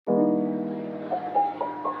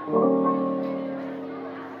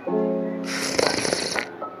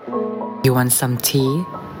You want some tea?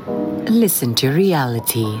 Listen to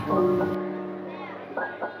reality.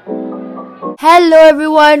 Hello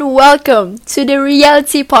everyone, welcome to the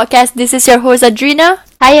Reality Podcast. This is your host Adrina.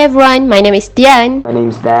 Hi everyone, my name is Dian. My name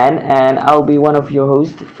is Dan, and I'll be one of your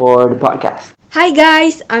hosts for the podcast. Hi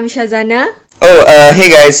guys, I'm Shazana. Hey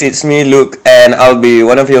guys, it's me, Luke, and I'll be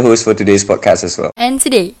one of your hosts for today's podcast as well. And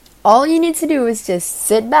today, all you need to do is just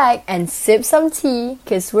sit back and sip some tea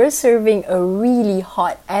because we're serving a really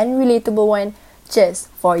hot and relatable one just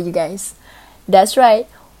for you guys. That's right,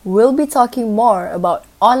 we'll be talking more about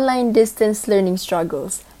online distance learning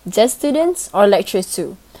struggles, just students or lecturers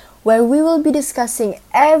too, where we will be discussing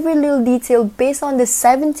every little detail based on the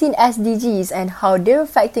 17 SDGs and how they're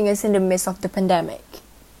affecting us in the midst of the pandemic.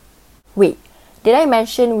 Wait, did I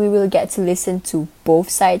mention we will get to listen to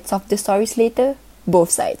both sides of the stories later?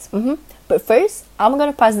 Both sides. But first, I'm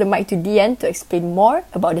gonna pass the mic to Dian to explain more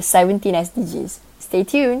about the 17 SDGs. Stay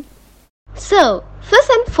tuned. So, first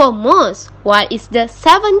and foremost, what is the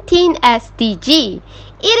 17 SDG?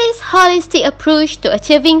 It is holistic approach to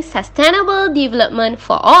achieving sustainable development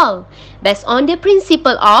for all, based on the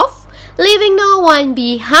principle of leaving no one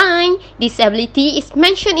behind. Disability is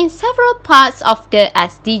mentioned in several parts of the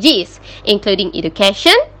SDGs, including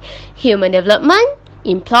education, human development,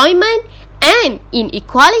 employment, and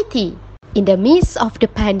inequality. In the midst of the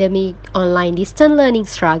pandemic, online distance learning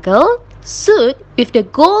struggle suit with the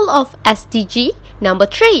goal of SDG number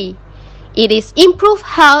 3. It is improve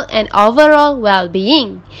health and overall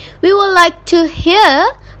well-being. We would like to hear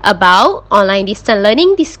about online distance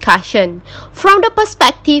learning discussion from the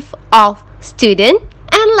perspective of student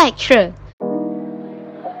and lecturer.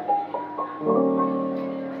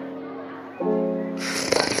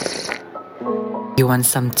 You want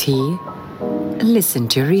some tea? Listen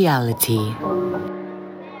to reality.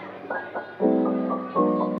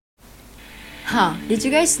 Did you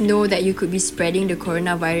guys know that you could be spreading the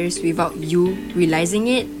coronavirus without you realizing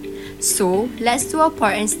it? So, let's do our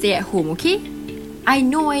part and stay at home, okay? I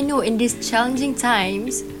know, in these challenging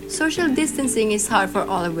times, social distancing is hard for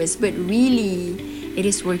all of us, but really, it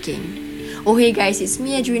is working. Oh hey guys, it's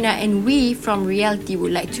me Adrina, and we from Reality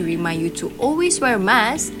would like to remind you to always wear a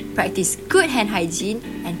mask, practice good hand hygiene,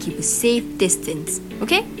 and keep a safe distance,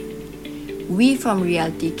 okay? We from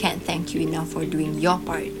Reality can't thank you enough for doing your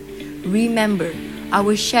part. Remember,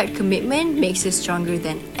 our shared commitment makes us stronger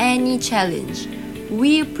than any challenge.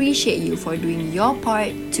 We appreciate you for doing your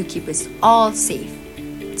part to keep us all safe.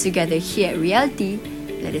 Together here at Reality,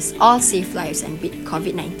 let us all save lives and beat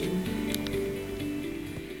COVID-19.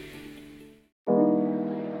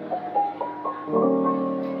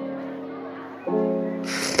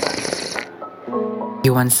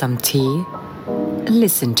 You want some tea?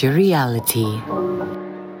 Listen to reality.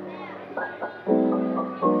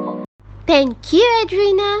 Thank you,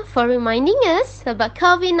 Adrina, for reminding us about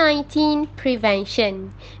COVID-19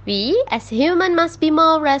 prevention. We, as humans, must be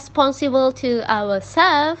more responsible to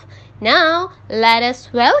ourselves. Now, let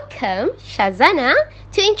us welcome Shazana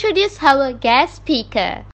to introduce our guest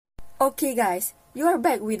speaker. Okay guys, you are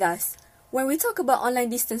back with us. When we talk about online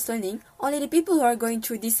distance learning, only the people who are going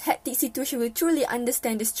through this hectic situation will truly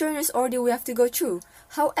understand the strenuous ordeal we have to go through.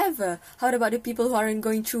 However, how about the people who aren't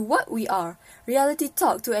going through what we are? Reality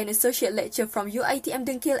talked to an associate lecturer from UITM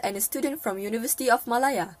Dengkil and a student from University of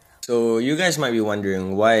Malaya. So you guys might be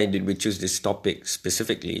wondering, why did we choose this topic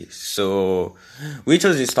specifically? So we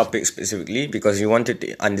chose this topic specifically because we wanted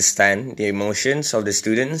to understand the emotions of the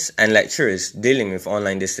students and lecturers dealing with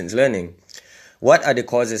online distance learning. What are the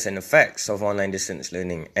causes and effects of online distance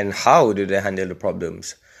learning, and how do they handle the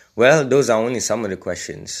problems? Well, those are only some of the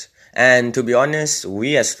questions. And to be honest,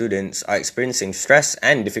 we as students are experiencing stress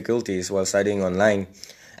and difficulties while studying online.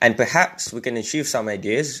 And perhaps we can achieve some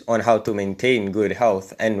ideas on how to maintain good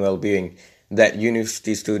health and well-being that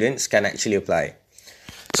university students can actually apply.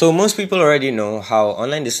 So most people already know how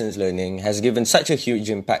online distance learning has given such a huge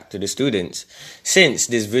impact to the students, since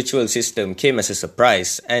this virtual system came as a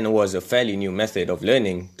surprise and was a fairly new method of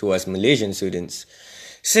learning to us Malaysian students.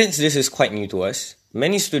 Since this is quite new to us,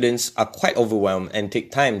 many students are quite overwhelmed and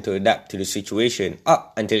take time to adapt to the situation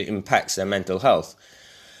up until it impacts their mental health.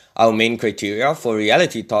 Our main criteria for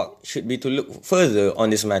Reality Talk should be to look further on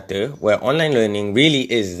this matter, where online learning really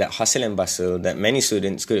is that hustle and bustle that many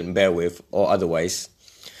students couldn't bear with or otherwise.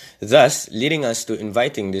 Thus, leading us to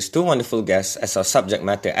inviting these two wonderful guests as our subject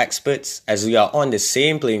matter experts, as we are on the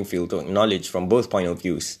same playing field to acknowledge from both point of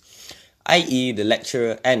views, i.e. the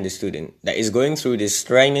lecturer and the student that is going through this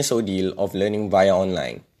strenuous ordeal of learning via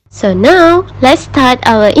online. So now, let's start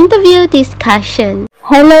our interview discussion.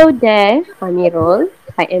 Hello there, Amirul.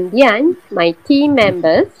 I am Dian, my team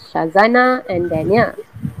members Shazana and Daniel.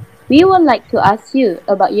 we would like to ask you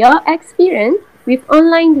about your experience with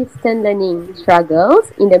online distance learning struggles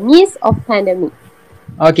in the midst of pandemic.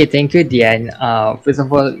 Okay, thank you, Diane. First of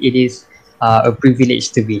all, it is a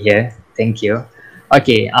privilege to be here. Thank you.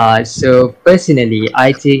 Okay, so personally,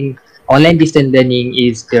 I think online distance learning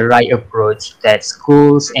is the right approach that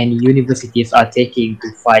schools and universities are taking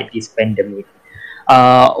to fight this pandemic.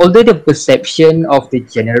 Although the perception of the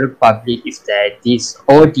general public is that this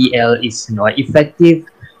ODL is not effective,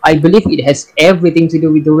 I believe it has everything to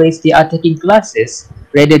do with the ways they are taking classes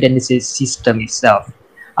rather than the system itself.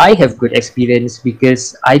 I have good experience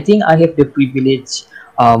because I think I have the privilege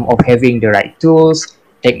of having the right tools,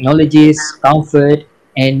 technologies, comfort,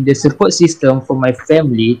 and the support system for my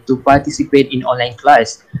family to participate in online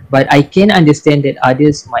class. But I can understand that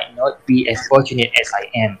others might not be as fortunate as I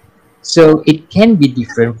am. So it can be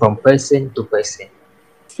different from person to person.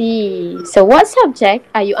 See, so what subject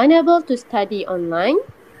are you unable to study online?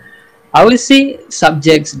 I will say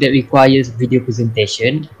subjects that requires video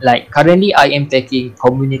presentation. Like currently, I am taking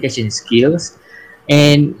communication skills,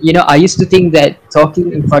 and I used to think that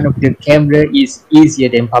talking in front of the camera is easier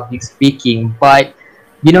than public speaking. But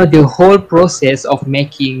the whole process of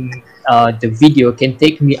making the video can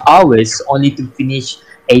take me hours only to finish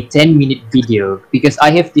a 10-minute video because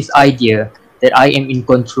I have this idea that I am in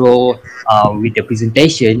control with the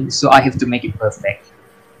presentation, so I have to make it perfect.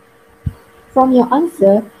 From your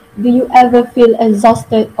answer, do you ever feel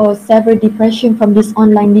exhausted or severe depression from this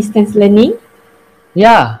online distance learning?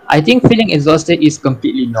 Yeah, I think feeling exhausted is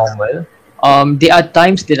completely normal. There are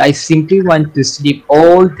times that I simply want to sleep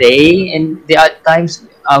all day, and there are times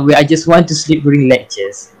where I just want to sleep during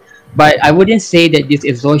lectures. But I wouldn't say that this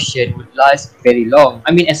exhaustion would last very long.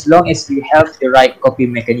 I mean, as long as you have the right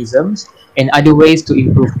coping mechanisms and other ways to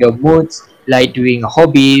improve your moods, like doing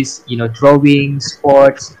hobbies, drawing,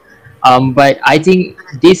 sports. But I think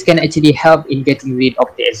this can actually help in getting rid of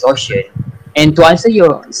the exhaustion. And to answer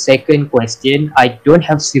your second question, I don't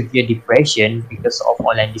have severe depression because of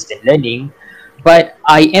online distance learning, but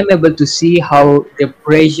I am able to see how the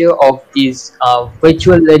pressure of this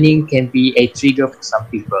virtual learning can be a trigger for some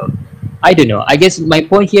people. I don't know. I guess my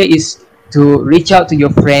point here is to reach out to your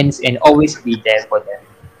friends and always be there for them.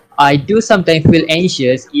 I do sometimes feel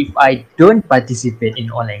anxious if I don't participate in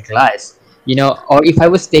online class, or if I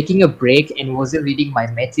was taking a break and wasn't reading my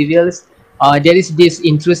materials. There is this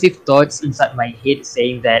intrusive thoughts inside my head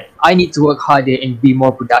saying that I need to work harder and be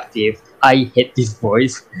more productive. I hate this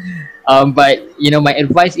voice. But my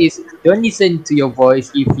advice is don't listen to your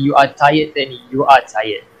voice. If you are tired, then you are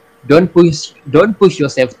tired. Don't push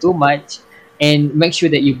yourself too much, and make sure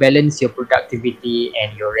that you balance your productivity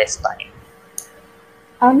and your rest time.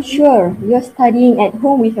 I'm sure you're studying at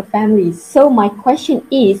home with your family. So my question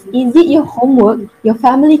is it your homework, your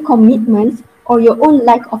family commitments, or your own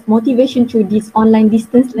lack of motivation through this online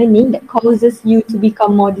distance learning that causes you to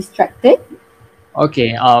become more distracted?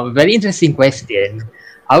 Okay, very interesting question.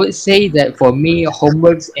 I would say that for me,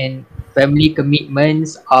 homeworks and family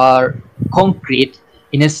commitments are concrete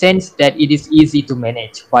in a sense that it is easy to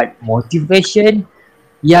manage. But motivation,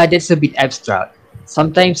 yeah, that's a bit abstract.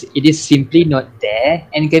 Sometimes it is simply not there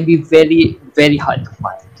and can be very, very hard to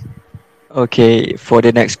find. Okay, for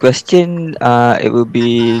the next question, it will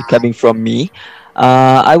be coming from me.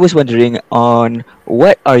 I was wondering on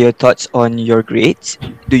what are your thoughts on your grades?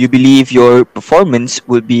 Do you believe your performance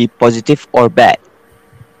will be positive or bad?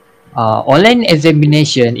 Online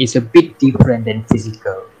examination is a bit different than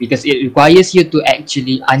physical because it requires you to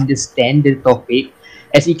actually understand the topic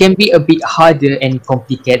as it can be a bit harder and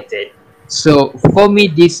complicated. So for me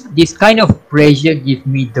this kind of pressure gives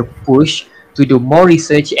me the push to do more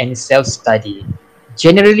research and self-study.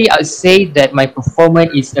 Generally I'd say that my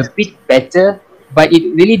performance is a bit better, but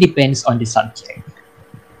it really depends on the subject.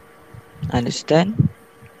 Understand?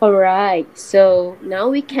 Alright, so now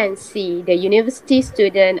we can see the university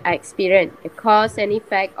student experience the cause and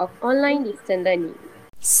effect of online distance learning.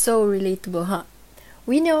 So relatable, huh?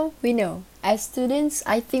 We know. As students,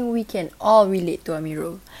 I think we can all relate to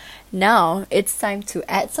Amirul. Now, it's time to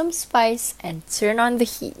add some spice and turn on the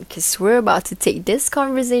heat because we're about to take this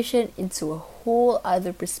conversation into a whole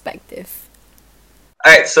other perspective.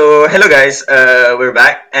 Alright, so hello guys, we're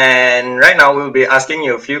back, and right now we'll be asking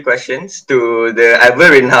you a few questions to the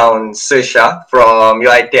ever-renowned Sisha from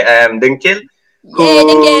UITM Dengkil, who Yay,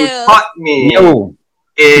 Dengkil! taught me Yo.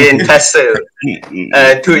 in TESOL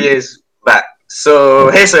 2 years back. So,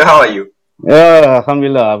 hey sir, how are you?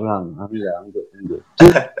 Alhamdulillah, Abraham. Alhamdulillah, I'm good.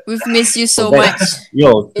 We've missed you so So back- much.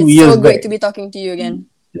 Yo, 2 It's years so great back. to be talking to you again.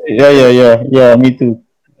 Yeah, me too.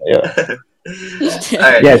 Yeah.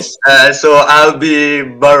 Alright. Yes. So I'll be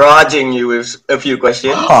barraging you with a few Ha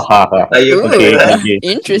questions. ha ha. Are you okay with Okay, that? Ooh, okay. Wow.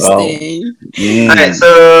 interesting. Alright,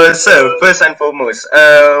 Mm. so first and foremost,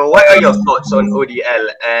 what are your thoughts on ODL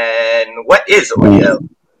and what is ODL?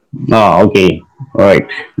 Mm. Ah, okay. All right.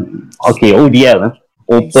 Okay, ODL. I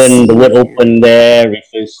Open, the word see. open there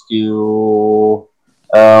refers to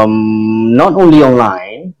not only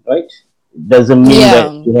online, right? Doesn't mean that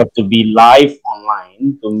Yeah. you have to be live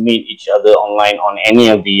online to meet each other online on any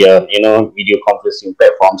of the video conferencing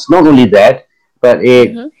platforms. Not only that, but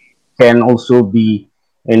it Mm-hmm. can also be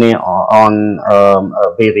on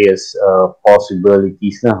various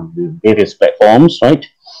possibilities, various platforms, right?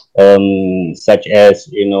 Such as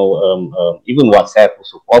even WhatsApp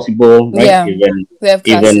also possible, right? Yeah. We have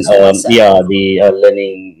Even classes on WhatsApp. yeah, the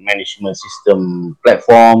learning management system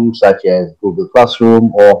platforms such as Google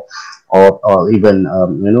Classroom or even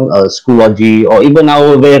Schoology, or even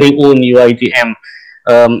our very own UITM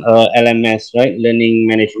LMS, right? Learning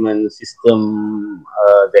management system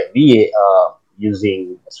that we are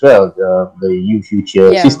using as well, the U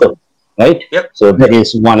Future Yeah. system, right? Yep. So that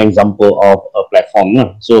is one example of a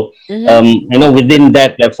platform. So Mm-hmm. within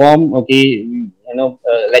that platform, okay,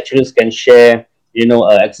 lecturers can share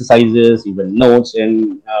exercises, even notes,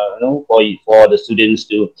 and for the students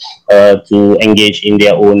to engage in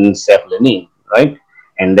their own self learning, right?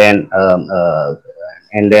 And then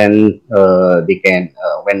they can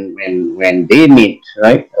when they meet,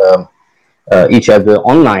 right, each other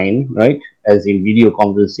online, right, as in video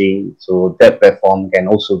conferencing. So that platform can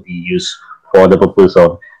also be used for the purpose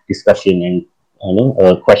of discussion and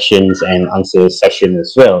questions and answer session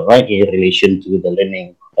as well, right, in relation to the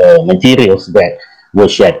learning materials that were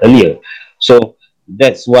shared earlier. So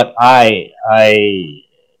that's what I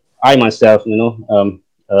myself,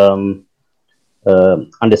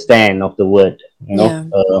 understand of the word, Yeah.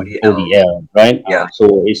 ODL. ODL, right? Yeah.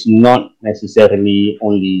 So it's not necessarily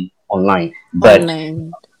only online, but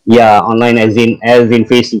Online. yeah, online as in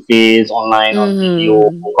face to face, online on video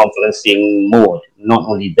Mm-hmm. conferencing mode. Not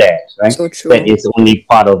only that, right? So That true. is only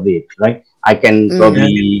part of it, right? I can Yeah.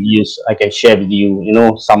 probably Mm. I can share with you,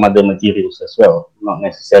 some other materials as well. Not Yeah.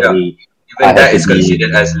 necessarily I Even have that to is be.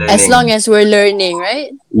 considered as As learning. long as we're learning, right?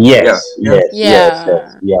 Yeah. Yes, Yeah. yes, yes, yes,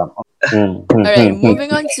 Yeah. yeah. All right, moving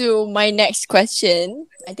on to my next question.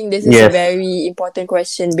 I think this is a Yes. very important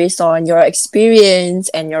question based on your experience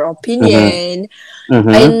and your Mm-hmm. opinion.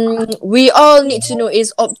 Mm-hmm. And we all need to know,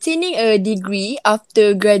 is obtaining a degree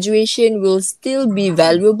after graduation will still be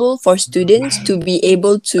valuable for students to be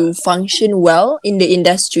able to function well in the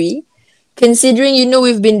industry? Considering,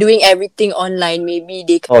 we've been doing everything online, maybe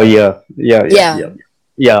they. Oh yeah, yeah, yeah, Yeah. yeah,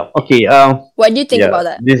 yeah. Okay. What do you think Yeah. about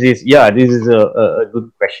that? This is a good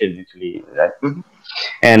question actually, right? Mhm.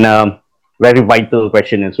 And very vital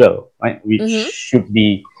question as well, right? Which Mm-hmm.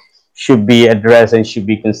 should be addressed and should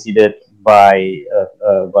be considered by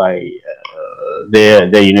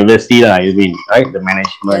the university lah. I mean, right? The Yeah,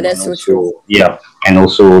 management, and that's so true. also and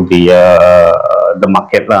also the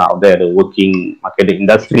market lah out there, the working market, the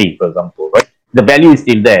industry, for example, right? The value is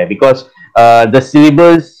still there because the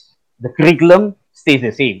syllabus, the curriculum stays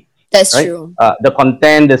the same, That's right? true. The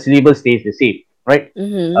content, the syllabus stays the same, right?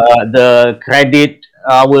 Mm-hmm. The credit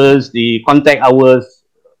hours, the contact hours,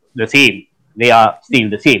 the same. They are still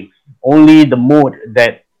the same. Only the mode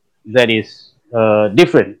that is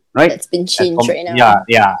different, right? That's been changed right Yeah, now.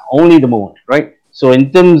 yeah. Only the mode, right? So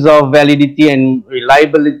in terms of validity and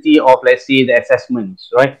reliability of, let's say, the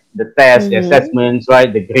assessments, right? The tests, the Mm-hmm. assessments,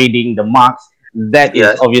 right? The grading, the marks. That is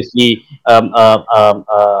Yes. obviously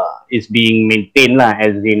is being maintained lah,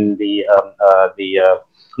 as in the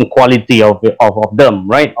quality of them,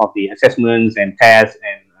 right? Of the assessments and tests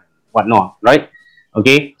and whatnot, right?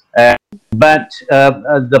 Okay. But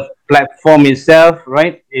the platform itself,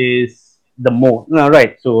 right, is the mode, no,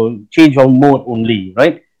 right? So change of mode only,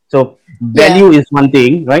 right? So Yeah. value is one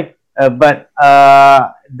thing, right? But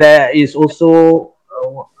there is also,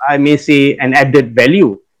 I may say, an added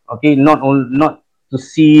value. Okay, not to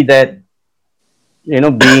see that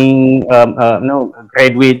being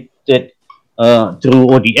graduated through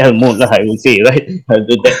ODL mode lah, I would say, right?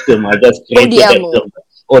 That term, I just created ODL that mode. term.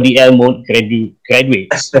 ODL mode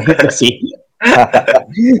graduates. Let's say.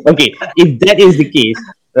 Okay, if that is the case,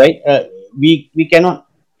 right? We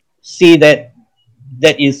cannot say that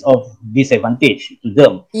that is of disadvantage to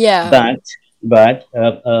them, Yeah. but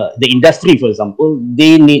the industry, for example,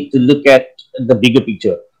 they need to look at the bigger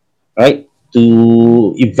picture, right?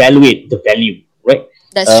 To evaluate the value, right?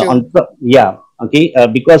 That's true. On top, yeah, okay,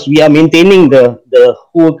 because we are maintaining the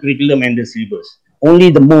whole curriculum and the syllabus.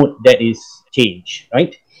 Only the mode that is changed,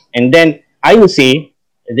 right? And then I would say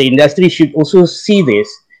the industry should also see this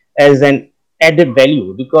as an added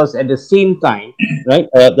value, because at the same time, right,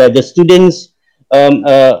 the students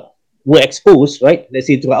were exposed, right, let's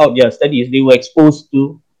say throughout their studies, they were exposed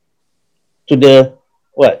to the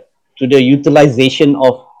what to the utilization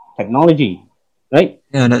of technology, right?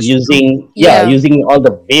 Yeah, that's true. Yeah. Using all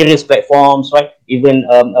the various platforms, right? Even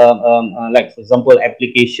like for example,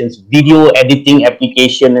 applications, video editing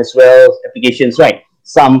application as well, applications, right?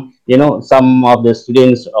 Some, some of the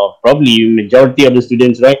students, or probably majority of the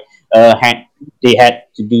students, right, had they had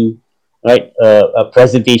to do, right,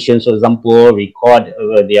 presentations, for example, record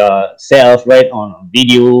their self, right, on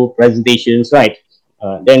video presentations, right.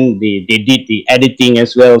 Then they did the editing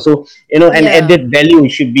as well. So, an Yeah. added value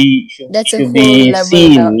should be That's a should whole be level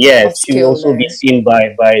seen. of Yes, should skill also be there. seen by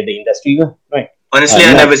the industry, right? Honestly,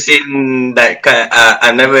 I Not never seen that kind.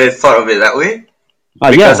 I never thought of it that way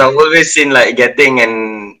because yeah. I've always seen like getting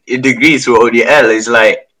an a degree through ODL is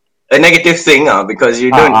like a negative thing, because you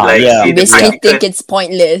don't like Yeah. see You the basically practical. think it's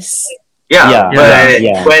pointless. Yeah, Yeah, Yeah. yeah, but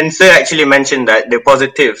yeah, when Sir actually mentioned that the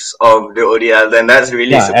positives of the ODL, then that's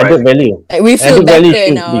really yeah. Added surprising. value. Like we feel Added value better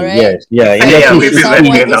should now, be, right? yes, We yeah. feel Yeah, like Industry we should feel see better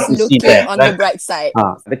someone now. is to see looking that, on the right? bright side.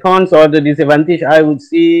 The cons or the disadvantage, I would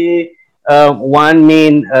say, one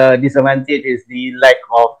main disadvantage is the lack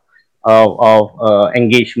of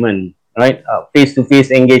engagement, right? Face to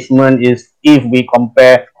face engagement is, if we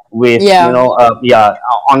compare with, Yeah.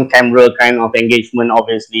 on camera kind of engagement,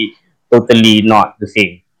 obviously totally not the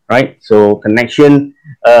same, right? So connection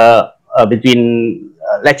between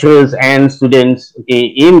lecturers and students, okay,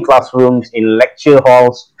 in classrooms, in lecture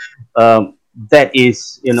halls, that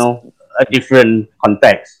is, a different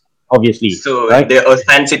context, obviously, So right? the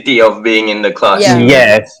authenticity of being in the Yeah. classroom.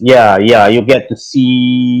 Yes, yeah, yeah. You get to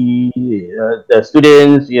see the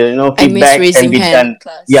students. I miss Feedback can raising be hand done. in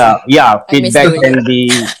class. Yeah, yeah. I miss Feedback doing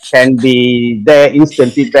it. can be there.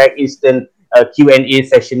 Instant feedback, instant Q&A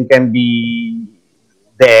session can be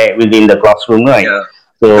there within the classroom, right? Yeah.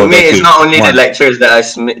 To So me, that's it's it. not only the One. lecturers that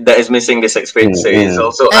is missing this experience. Mm, So it's mm,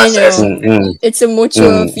 also I us as know. mm, mm, It's a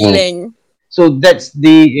mutual mm, mm. feeling. So that's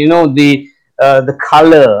the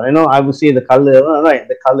color, I would say the color, right,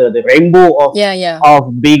 the color, the rainbow Yeah, yeah.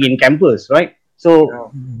 of being in campus, right?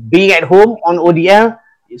 So being at home on ODL,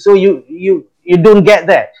 so you don't get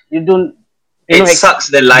that, you don't, it sucks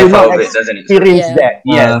the do life not out of it, doesn't it, sir? experience Yeah. that.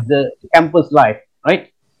 Yes, Uh, the campus life,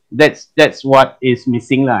 right? That's what is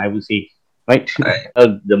missing lah, I would say, right? Right.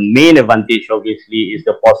 The main advantage obviously is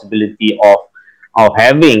the possibility of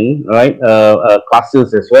having, right,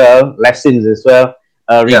 classes as well, lessons as well,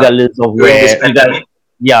 Yeah. regardless of During this where, pandemic.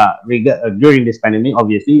 during this pandemic,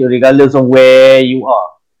 obviously, regardless of where you are,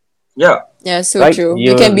 Yeah. Yeah, so right? true. We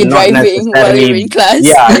You're can be not driving while we're in necessarily, class.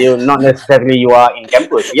 yeah, you're not necessarily you are in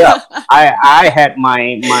campus. Yeah, I had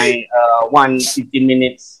my 15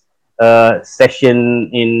 minutes session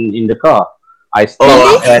in the car. I Oh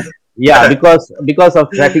Really? stopped wow. at, yeah, because of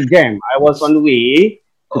traffic jam. I was on the way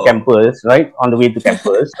to Oh. campus, right? On the way to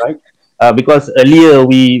campus, right? Because earlier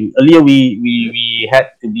we had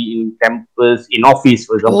to be in campus, in office,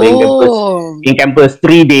 for example, Oh, in campus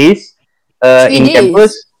 3 days, three in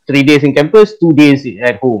campus, days. 3 days in campus, 2 days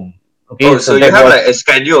at home. Okay, Oh, so so you that have was, like a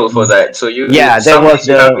schedule for that. So you yeah, that some was days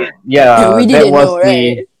you have it. We didn't know,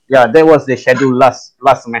 right? that was the schedule last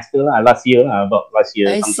semester lah, last year, about last year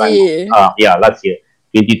I sometime, see. yeah, last year,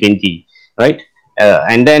 2020, right?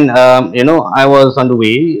 And then I was on the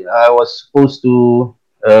way. I was supposed to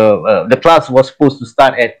the class was supposed to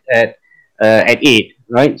start at 8,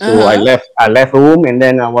 right? So Uh-huh. I left home, and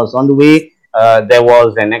then I was on the way. There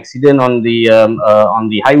was an accident on the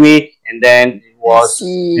highway, and then it I was,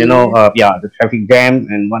 see. the traffic jam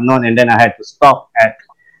and whatnot, and then I had to stop at,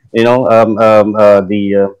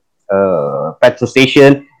 the petrol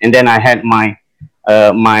station, and then I had my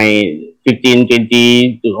 15,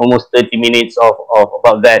 20 to almost 30 minutes of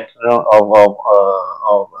about that,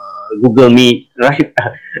 Google Meet, right?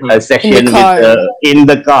 A In the session with car. in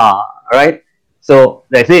the car, right? So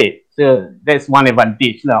that's it. So that's one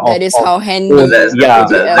advantage lah That is how So handy that's yeah,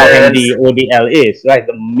 ODL how that's handy is. ODL is, right?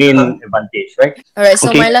 The main advantage, right? All right, so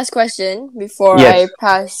Okay. my last question before Yes, I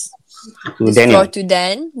pass to this floor Daniel. to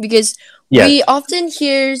Dan, because Yes. we often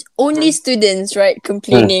hear only students, right, Mm.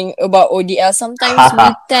 complaining about ODL. Sometimes we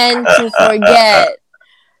tend to forget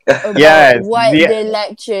about Yes, what the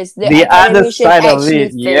lectures, the the other academician side of actually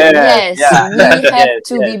it. think. Yes, Yes, yeah, we have yes,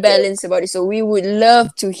 to be balanced about it. So we would love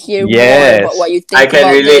to hear more about yes, what you I think can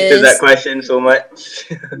about relate to that this. question so much.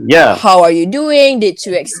 yeah. How are you doing? Did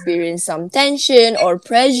you experience some tension or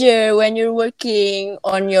pressure when you're working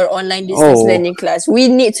on your online distance Oh, learning class? We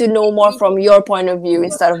need to know more from your point of view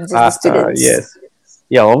instead of just the students. yes,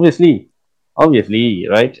 yeah. Obviously, obviously,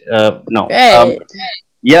 right? No. Right.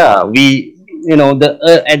 Yeah, we,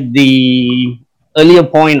 the at the earlier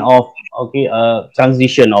point of, okay,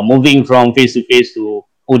 transition or moving from face to face to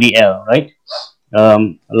ODL, right?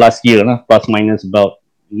 Last year, plus minus about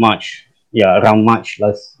March. Yeah, around March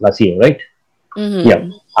last year, right? Yeah,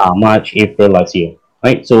 Mm-hmm. March, April last year,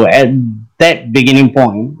 right? So at that beginning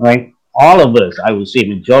point, right, all of us, I would say,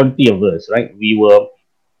 majority of us, right,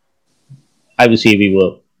 I would say, we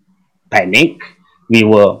were panicked. We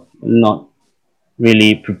were not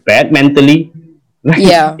really prepared mentally, right?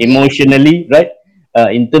 Yeah. Emotionally, right?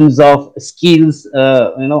 In terms of skills,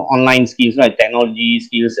 online skills, right? Technology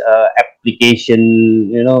skills,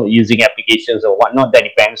 application, using applications or whatnot. That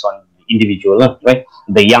depends on the individual, right?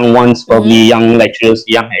 The young ones, probably Mm-hmm. young lecturers,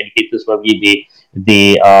 young educators, probably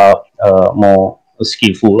they are more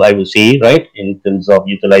skillful, I would say, right? In terms of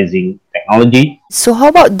utilizing technology. So how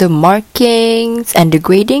about the markings and the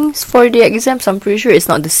gradings for the exams? I'm pretty sure it's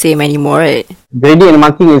not the same anymore, right? Grading and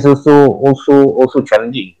marking is also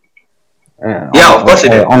challenging Yeah, of course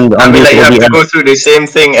it is. I on mean, this like you have to ODL go through the same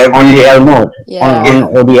thing on the every. L mode on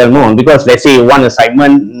Yeah. ODL mode, because let's say one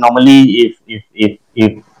assignment, normally if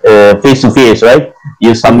face to face, right,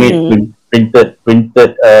 you submit Mm-hmm.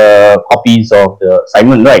 printed copies of the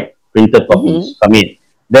assignment, right, printed Mm-hmm. copies submit,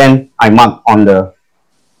 then I mark on the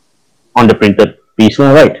printed piece,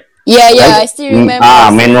 right? Yeah, yeah, Right? I still remember. I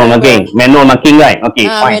still remember. Manual marking, right? Okay,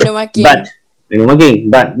 fine. Manual But marking. manual marking,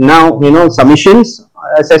 but now, submissions,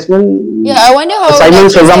 assessment, Yeah, I wonder how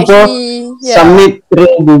assignments, for lecturers example, actually. Yeah. submit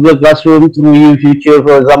through Google Classroom, through Future,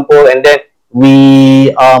 for example, and then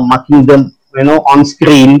we are marking them, on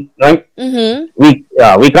screen, right? Mm-hmm.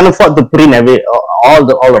 We can't afford to print all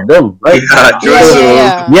of them, right? Yeah, true. Yeah, So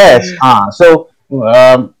yeah, So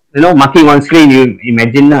yeah. yes, marking on screen, you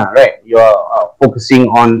imagine, right? You're focusing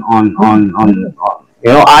on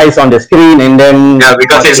eyes on the screen, and then yeah,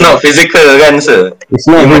 because it's marking. not physical kan, sir. It's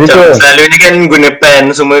You not macam physical. selalu ni kan guna pen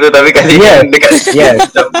semua tu, tapi kali ni Yes, dekat yes.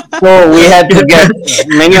 macam So we had to get,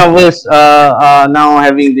 many of us are now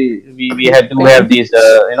having we had to have Pen. this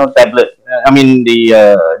tablet. I mean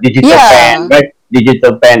the digital pen, Yeah. right?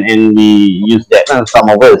 Digital pen, and we use that. Some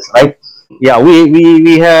of us, right? Yeah,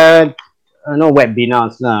 we had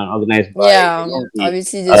webinars organized by Yeah.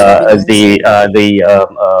 Obviously, there's webinars. the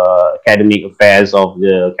academic affairs of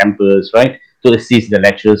the campus, right, to assist the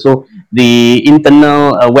lecturers. So the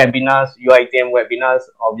internal webinars, UITM webinars,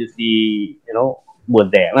 obviously, were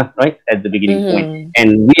there, right, at the beginning point, Mm-hmm. and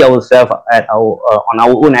we ourselves, at our on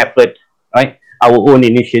our own effort, right, our own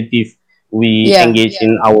initiative, we Yeah. engage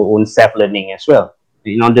in our own self learning as well,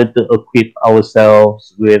 in order to equip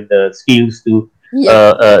ourselves with the skills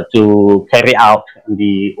Yep. to carry out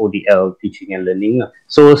the ODL teaching and learning.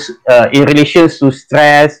 So, in relation to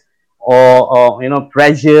stress, or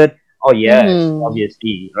pressure, oh yes, Mm-hmm.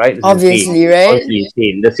 obviously, right? It's the same. Obviously, right?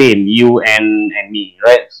 Obviously, the same. You and me,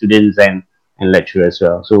 right? Students and lecturers as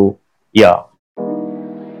well. So, yeah.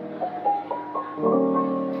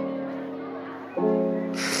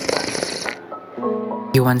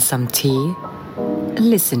 You want some tea?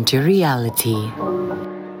 Listen to reality.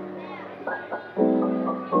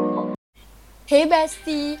 Hey,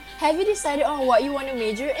 bestie. Have you decided on what you want to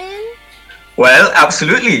major in? well,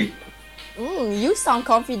 absolutely. You sound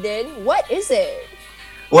confident. What is it?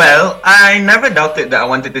 Well, I never doubted that I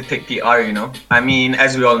wanted to take PR, I mean,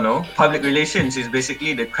 as we all know, public relations is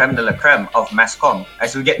basically the creme de la creme of mass comm,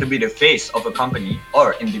 as we get to be the face of a company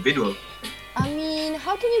or individual. I mean,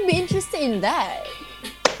 how can you be interested in that?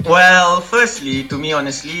 Well, firstly, to me,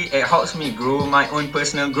 honestly, it helps me grow my own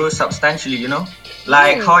personal growth substantially,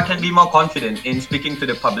 Like how I can be more confident in speaking to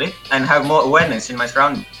the public and have more awareness in my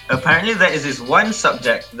surroundings. Apparently, there is this one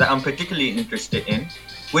subject that I'm particularly interested in,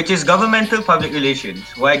 which is governmental public relations,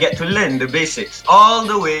 where I get to learn the basics all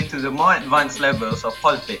the way to the more advanced levels of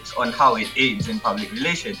politics on how it aids in public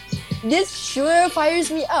relations. This sure fires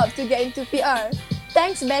me up to get into PR.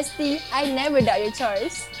 Thanks, bestie. I never doubt your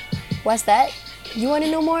choice. What's that? You want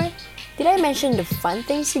to know more? Did I mention the fun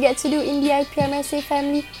things you get to do in the IPMSA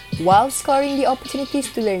family while scoring the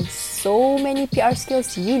opportunities to learn so many PR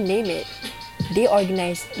skills, you name it? They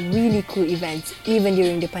organize really cool events even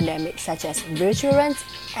during the pandemic, such as virtual runs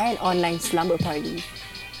and online slumber party.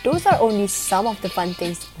 Those are only some of the fun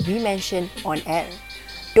things we mention on air.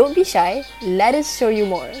 Don't be shy, let us show you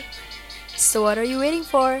more. So what are you waiting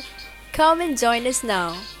for? Come and join us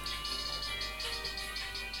now.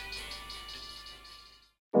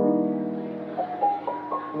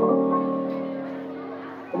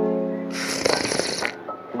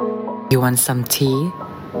 You want some tea?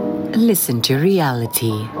 Listen to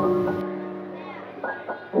reality.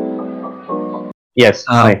 Yes.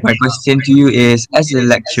 Hi. My question to you is, as a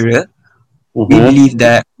lecturer, we Mm-hmm. believe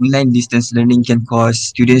that online distance learning can cause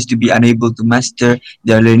students to be unable to master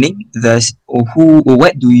their learning. Thus,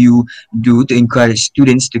 what do you do to encourage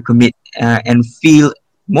students to commit and feel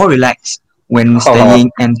more relaxed when Oh,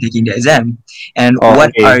 studying and taking the exam? And oh,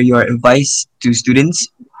 what okay. are your advice to students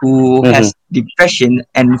who Mm-hmm. has depression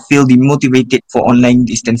and feel demotivated for online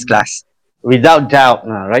distance class? Without doubt,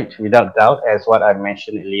 right? Without doubt, as what I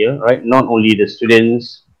mentioned earlier, right? Not only the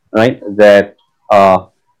students, right, that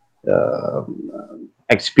are uh,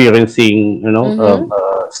 experiencing, Mm-hmm.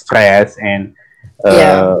 stress and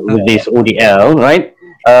Yeah. with this ODL, right?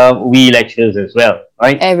 We lecturers as well,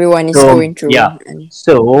 right? Everyone is So going yeah, through. And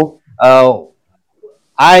so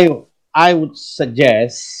I I would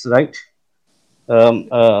suggest, right,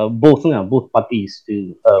 both parties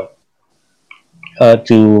to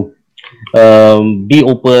be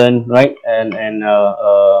open, right, and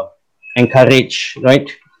encourage, right,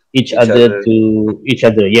 Each other. each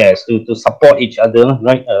other, yes, to support each other,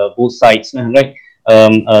 right, both sides, right,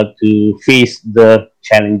 to face the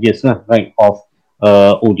challenges, right, of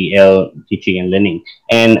ODL teaching and learning,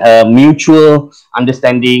 and mutual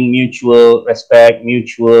understanding, mutual respect,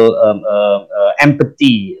 mutual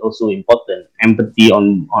empathy also important. Empathy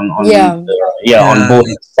on yeah. yeah, on Yeah,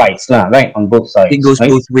 both sides, right, on both it sides, goes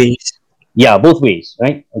right. both ways. Yeah, both ways,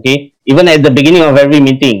 right? Okay, even at the beginning of every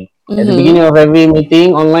meeting,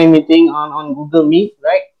 Mm-hmm. online meeting on Google Meet,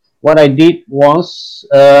 right, what I did was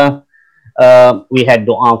we had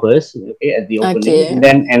dua first, okay, at the opening, Okay.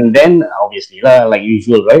 and then obviously like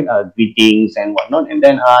usual, right, greetings and whatnot, and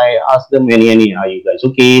then I asked them, any, are you guys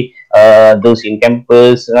okay? Those in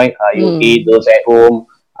campus, right, are you okay? Mm. Those at home,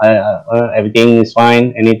 everything is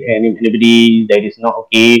fine. Anybody that is not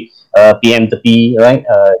okay, PM to P, right?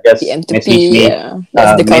 Just PM to P. Yeah.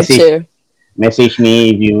 That's uh, the message culture. message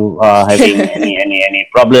me if you are having any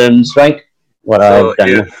problems, right? What So I've done,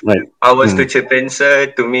 if right? I was to Mm. chip in, sir,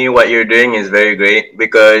 to me, what you're doing is very great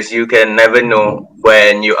because you can never know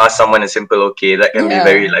when you ask someone a simple okay. That can be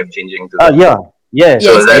very yeah. life changing to them. Yeah, yes,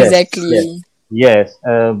 So Yes, that's, yes, exactly. yes.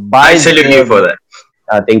 I By salute you for the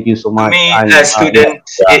that. thank you so To much. me, And as yeah,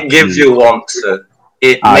 students, yeah, it gives you warmth, sir.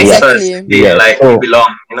 It yeah, makes us Exactly. feel yes. like we So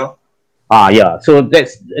belong, you know? yeah. So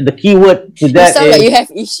that's the key word to You that sound like you is have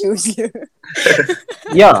issues.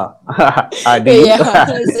 yeah. Do you? yeah,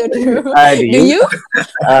 that's so true. Do Do you? you?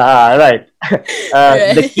 Right.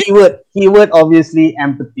 The right. keyword obviously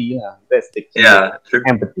empathy. That's the keyword. Yeah, true.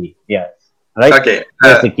 Empathy. Yes. Right. Okay.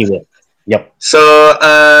 That's the keyword. Yep. So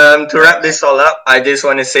to wrap this all up, I just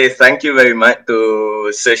want to say thank you very much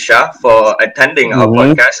to Sir Shah for attending our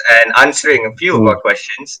Mm-hmm. podcast and answering a few of our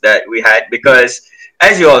questions that we had because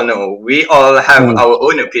as you all know, we all have Mm-hmm. our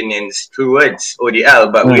own opinions towards ODL,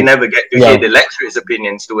 but we Mm. never get to hear Yeah. the lecturer's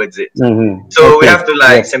opinions towards it. Mm-hmm. So we have Okay. to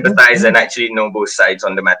like Yes. sympathize and actually know both sides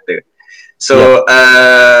on the matter. Yep. So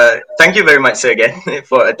thank you very much, sir, again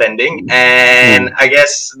for attending. And Mm. I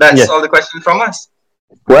guess that's Yes. all the questions from us.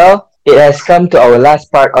 Well, it has come to our last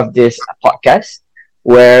part of this podcast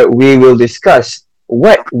where we will discuss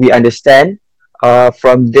what we understand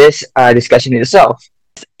from this discussion itself.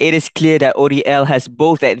 It is clear that ODL has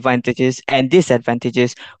both advantages and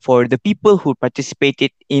disadvantages for the people who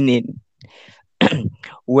participated in it.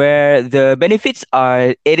 Where the benefits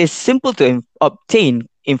are, it is simple to obtain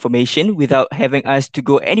information without having us to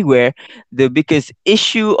go anywhere. The biggest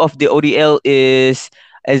issue of the ODL is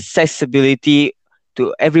accessibility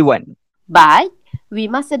to everyone. But we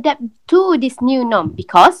must adapt to this new norm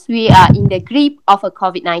because we are in the grip of a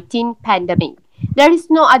COVID-19 pandemic. There is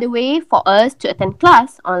no other way for us to attend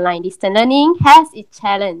class. Online distance learning has its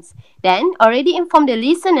challenge. Then already inform the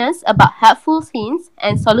listeners about helpful hints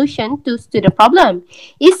and solution to the problem.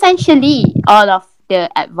 Essentially, all of the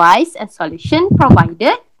advice and solution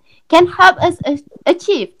provided can help us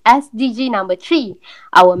achieve SDG number 3,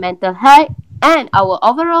 our mental health and our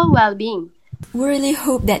overall well-being. We really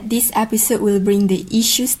hope that this episode will bring the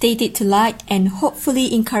issue stated to light and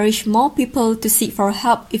hopefully encourage more people to seek for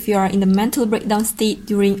help if you are in the mental breakdown state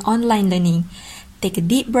during online learning. Take a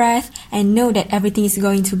deep breath and know that everything is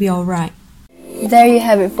going to be alright. There you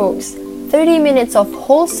have it, folks. 30 minutes of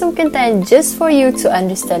wholesome content just for you to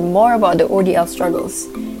understand more about the ODL struggles.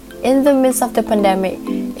 In the midst of the pandemic,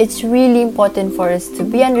 it's really important for us to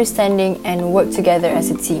be understanding and work together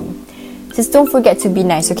as a team. Just don't forget to be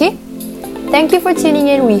nice, okay? Thank you for tuning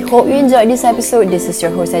in. We hope you enjoyed this episode. This is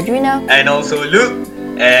your host, Adrina. And also Luke.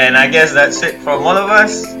 And I guess that's it from all of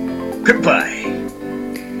us. Goodbye.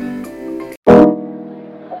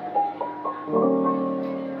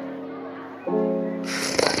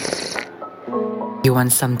 You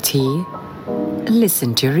want some tea?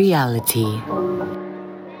 Listen to reality.